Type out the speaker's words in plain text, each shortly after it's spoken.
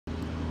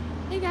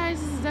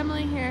guys, this is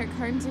Emily here at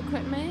Carnes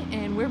Equipment,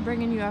 and we're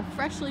bringing you a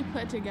freshly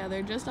put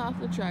together, just off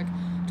the truck,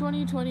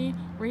 2020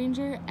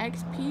 Ranger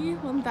XP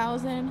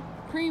 1000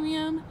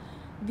 Premium.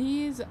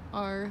 These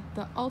are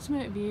the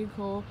ultimate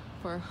vehicle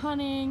for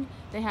hunting.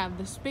 They have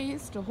the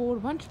space to hold a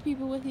bunch of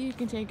people with you. You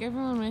can take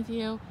everyone with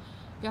you.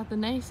 Got the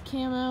nice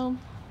camo.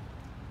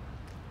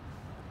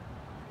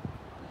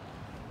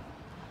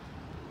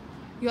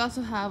 You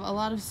also have a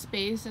lot of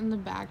space in the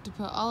back to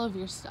put all of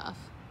your stuff.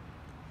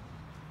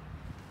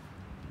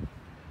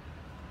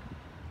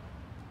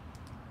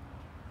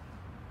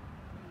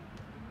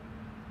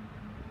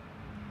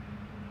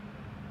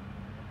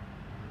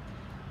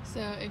 So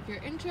if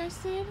you're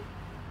interested,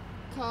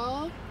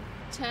 call,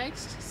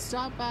 text,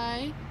 stop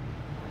by,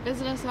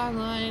 visit us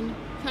online,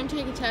 come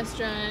take a test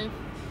drive,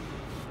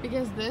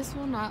 because this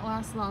will not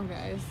last long,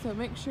 guys. So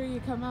make sure you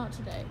come out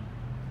today.